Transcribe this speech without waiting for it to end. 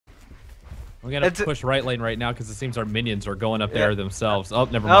We're gonna push right lane right now because it seems our minions are going up there themselves. Oh,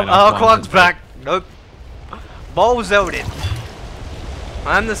 never mind. Oh, Quag's back. Nope. Ball's outed.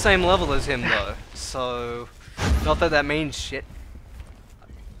 I'm the same level as him though, so not that that means shit.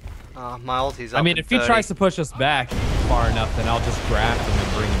 My ulti's up. I mean, if he tries to push us back far enough, then I'll just grab him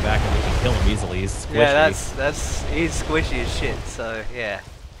and bring him back, and we can kill him easily. He's squishy. Yeah, he's squishy as shit. So yeah.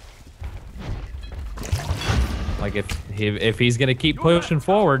 Like if he's gonna keep pushing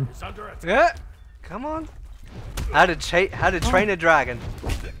forward. Yeah. Come on. How to train a dragon.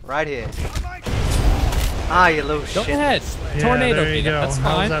 Right here. Ah, you little shit. Go ahead. Yeah, Tornado. there you go. That's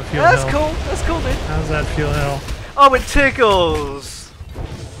How's fine. that feel? That's cool. That's cool, dude. How's that feel, hell? Oh, it tickles.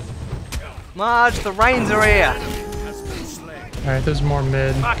 Marge, the rains are here. Alright, there's more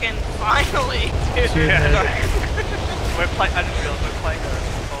mid. Fucking finally, dude. I just realized we're playing a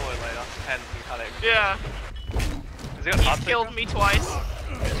solo later, and we can't even. Yeah. Has he got heart Killed seeker? me twice.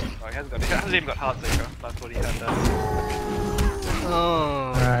 Oh, he hasn't even got heart seeker. That's what he had done.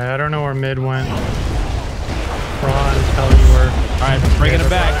 Oh. Alright, I don't know where mid went. Ron, tell you where. Alright, bringing it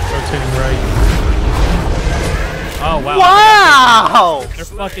back. Rotating right. Oh wow. Wow! Their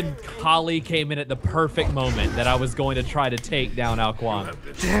fucking Kali came in at the perfect moment that I was going to try to take down Alquan.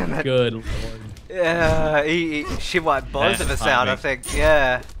 Damn it. Good lord. Yeah, she wiped both of us out, I think.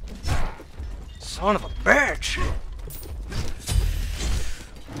 Yeah. Son of a bitch.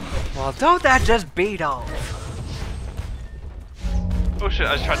 Well, don't that just beat off? Oh shit,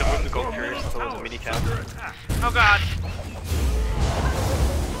 I just tried to move the gold curious, I thought it was a mini count. Oh god.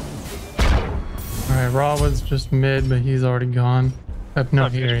 Alright, Raw was just mid, but he's already gone. No,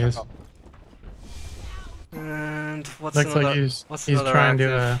 here he is. And what's Looks another, like he's what's trying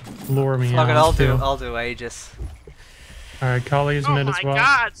to lure me Fuck it, out. I'll do Aegis. Alright, Kali's mid as well. Oh my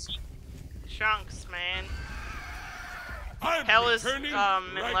god. Chunks, man. Hell is mid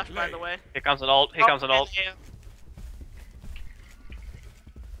left, by the way. Here comes an ult, here comes an ult. Yeah.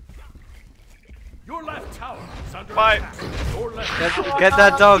 Your left tower is under Bye. attack. Your left Get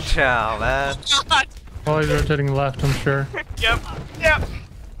that dog chow, man. God. Oh, he's rotating left, I'm sure. Yep. Yep.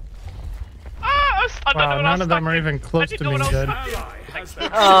 Ah, I don't know Wow, what none else of them are fucking- even close to being good. ally has been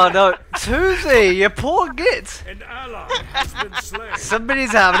Oh no, Toothy, you poor git. An ally has been slain.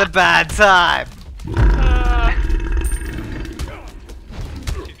 Somebody's having a bad time.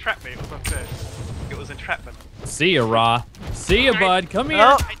 She trapped me, what's upstairs? It was entrapment. See ya, Ra. See ya, bud. Come here.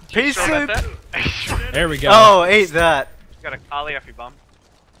 Oh, peace Sure soup. about that? There we go. Oh, eat that. You got a Kali off your bum.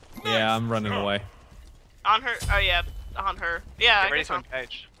 Yeah, I'm running away. On her. Oh yeah, on her. Yeah, Get I ready guess to on.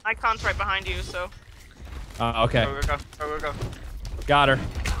 engage. Icon's right behind you, so. Okay. Go, go, go, go. Got her.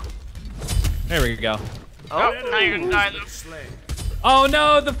 There we go. Oh, now you're gonna die though. Slain. Oh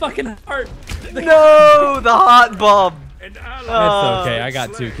no, the fucking heart. No, the hot bomb. An ally It's okay. I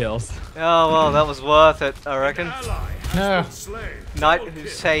got 2 kills. Oh well, that was worth it, I reckon. ally has No. been slain. Knight who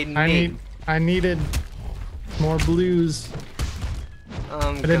say me. I needed more blues. I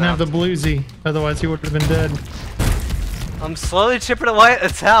I didn't have the bluesy, otherwise he would have been dead. I'm slowly chipping away at the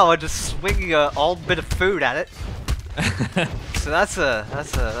tower, just swinging a old bit of food at it. So that's a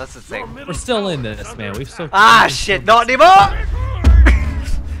thing. We're still in this, man. We've still. Ah shit, not anymore.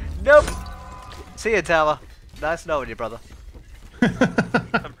 Nope. See ya, tower. Nice knowing you, brother.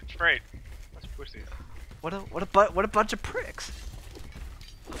 I'm straight. That's pussy. What a bunch of pricks.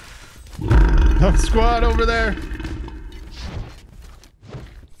 No squad over there.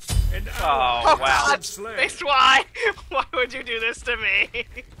 An Oh, ally wow. has been slain. That's why. Why would you do this to me?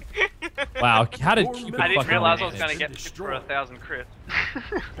 Wow. How did Cupid I didn't fucking realize I was manage? gonna get hit for 1,000 crit.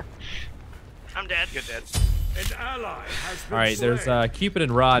 I'm dead. You're dead. An ally has been All right. There's slain. Cupid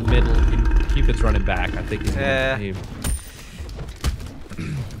and Rod middle. Cupid's running back. I think he's gonna Yeah. leave.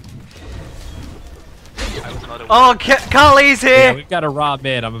 I was not aware. Oh, Kali's Yeah, here. we've got a Rod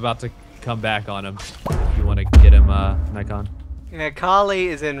mid. I'm about to come back on him. If you want to get him, Nikon. Yeah, Kali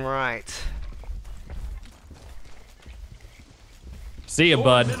is in right. See ya,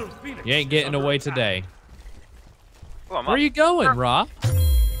 bud. You ain't getting away today. Oh, I'm Where are up. you going, Ra?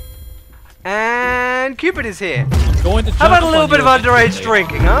 And Cupid is here. Going to. How about a jump little on bit of you underage eventually.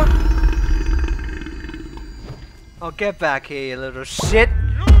 drinking, huh? Oh, get back here, you little shit.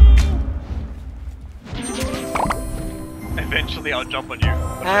 Eventually I'll jump on you.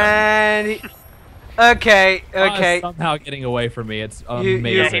 And he... Okay, Ra is okay. somehow getting away from me. It's You-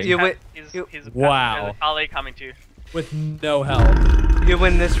 amazing. you win- He's, you- he's Wow. There's a Kali coming to you. With no help. You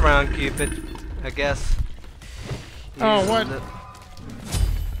win this round, Cupid. I guess. Oh, Use what? the-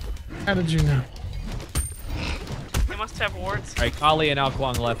 How did you know? They must have wards. All right, Kali and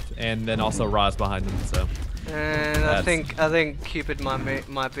Alquang left, and then also Ra's behind them. So And I think Cupid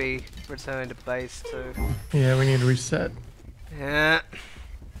might be return to base too. Yeah, we need to reset. Yeah.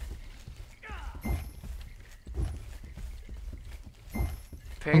 I'm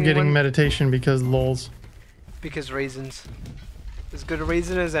getting Penguin, meditation because lols. because reasons. As good a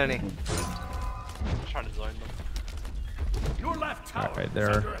reason as any. I'm trying to zone them. Your left tower Alright, is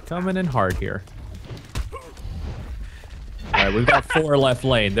they're under attack. coming in hard here. Alright, we've got 4 left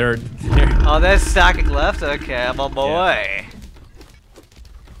lane. They're Oh, there's stacking left? Okay, I'm on my way.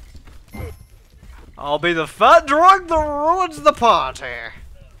 I'll be the fat drug that ruins the party.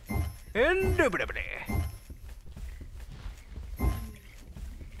 Indubitably.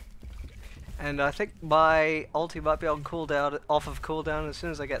 And I think my ulti might be on cooldown, off of cooldown as soon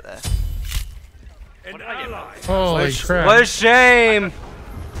as I get there. An ally. Holy crap. What a shame!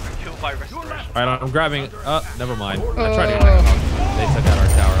 Killed by restoration. Alright, I'm grabbing. Oh, never mind. I tried to get back on. They took out our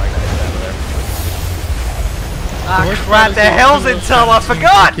tower. I gotta get out of there. Ah, Let's crap, try the to hell's see in if Tom, I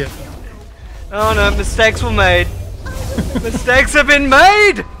forgot! Yeah. Oh no, mistakes were made. Mistakes have been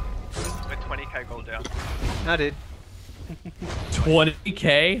made! We're 20k gold down. I did.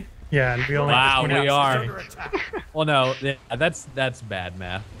 20k? Yeah, and we only Wow, have we 20 are. Well, no, yeah, that's bad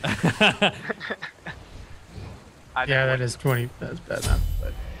math. Yeah, that is 20. That's bad enough.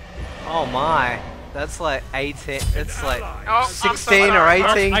 But Oh my. That's like 18. It's like Oh, I'm so 16 or sorry.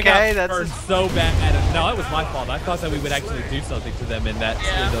 18k. I got That's burned just, so bad. No, it was my fault. I thought that we would actually do something to them in that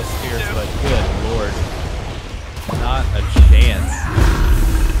in those spheres, but good lord, not a chance.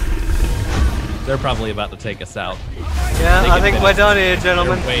 They're probably about to take us out. yeah, They I can think finish. we're done here,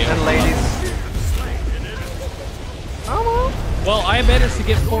 gentlemen They're way and over. ladies. Oh Well, I managed to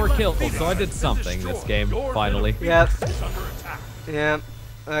get 4 kills, so I did something this game finally. well. Yep. Yep.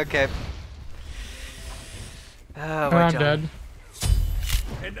 Okay. Oh, we're I'm done. dead.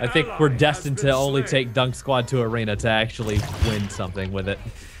 An I think ally we're has destined been to only slain. take Dunk Squad to Arena to actually win something with it.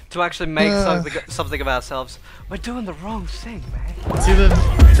 To actually make something of ourselves. We're doing the wrong thing, man. See,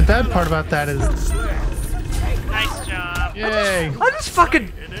 the bad part about that is, Nice job. yay. I just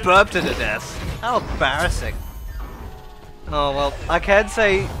fucking burped her to death. How embarrassing. Oh well, I can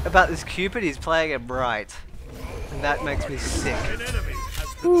say about this Cupid, he's playing him right. And that makes me sick. An enemy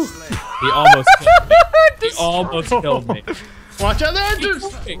has been slain. He almost killed me. He almost killed me. Watch out, the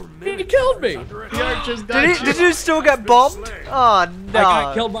archers! He killed me. The archers got Did you still get bombed? Oh no. I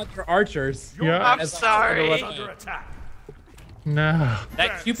got killed by their archers. Yeah. I'm As- sorry. Under attack. No.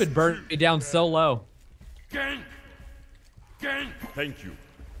 That Cupid burned me down so low. Gang. Gang. Thank you.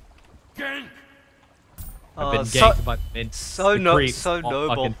 Gang. I've been so, ganked by so the no- creeps, so all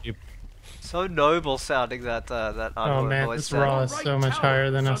noble. fucking Cupid. so noble sounding that that Oh Unword man, voice this said. Raw is so much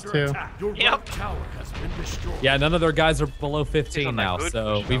higher than us too. Your Yep. right tower has been destroyed. Yeah, none of their guys are below 15 on that now, good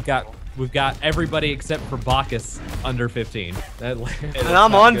so push, we've got everybody except for Bacchus under 15. And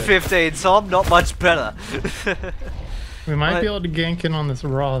I'm on 15, so I'm not much better. We might What? be able to gank in on this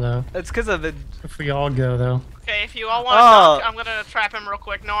Raw though, It's because I've been. if we all go though. Okay, if you all want to Oh. knock, I'm gonna trap him real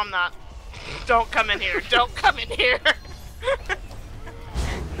quick. No, I'm not. Don't come in here. Don't come in here.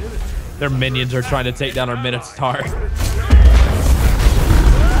 Their minions are trying to take down our Minotaur.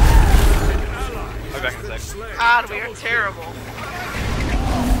 I'll be back in a sec. God, we are terrible.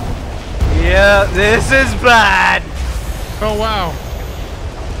 Yeah, this is bad. Oh wow.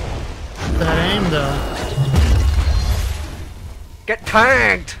 That aim though. Get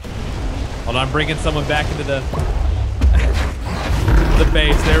tanked. Hold on, I'm bringing someone back into the the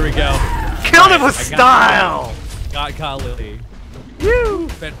base. There we go. Killed him with I style. Got Kali. Woo.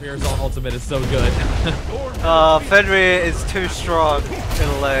 Fenrir's ultimate is so good. Fenrir is too strong in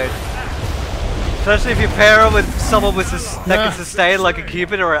a lane. Especially if you pair him with someone with that can sustain like a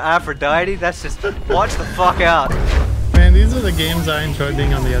Cupid or an Aphrodite. That's just watch the fuck out. Man, these are the games I enjoy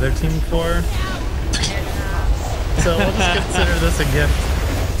being on the other team for. So we'll just consider this a gift.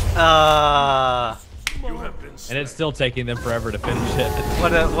 You have been And slain. it's still taking them forever to finish it.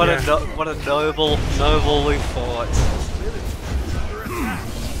 What a Yeah. nobly fought.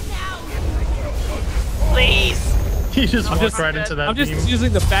 Please. He just walked just- right into that I'm just team.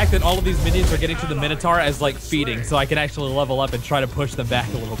 using the fact that all of these minions are getting to the Minotaur as like feeding, so I can actually level up and try to push them back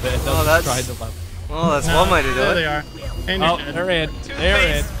a little bit. Oh, Not just that's- try to level. Well, that's one way to do There it. they are. And Oh, you're dead. they're in.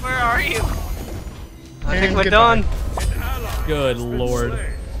 They're in. Two-Face, where are you? I think And we're goodbye. done. Good lord.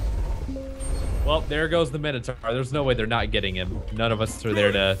 Well, there goes the Minotaur. There's no way they're not getting him. None of us are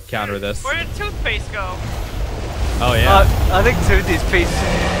there to counter this. Where did Toothpaste go? Oh yeah. I think Toothy's piece.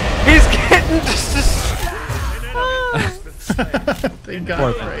 He's getting just. They Poor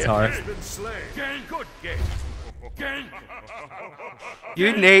got Freya. Minotaur. Been slain. Gang. Good game. Gang.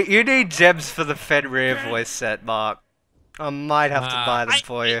 You need gems for the Fenrir voice set, Mark. I might have to buy them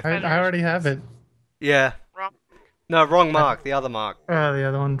for you. I already have it. Yeah. Wrong. No, wrong Mark. The other Mark. The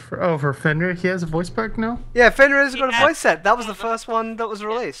other one for Fenrir. He has a voice perk now. Yeah, Fenrir has got a voice set. That was the first one that was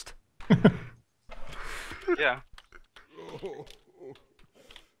released. Yeah.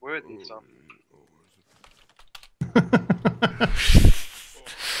 Weird and stuff.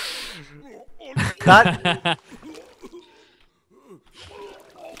 That.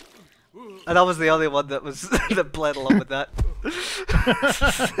 And that was the only one that was that bled along with that.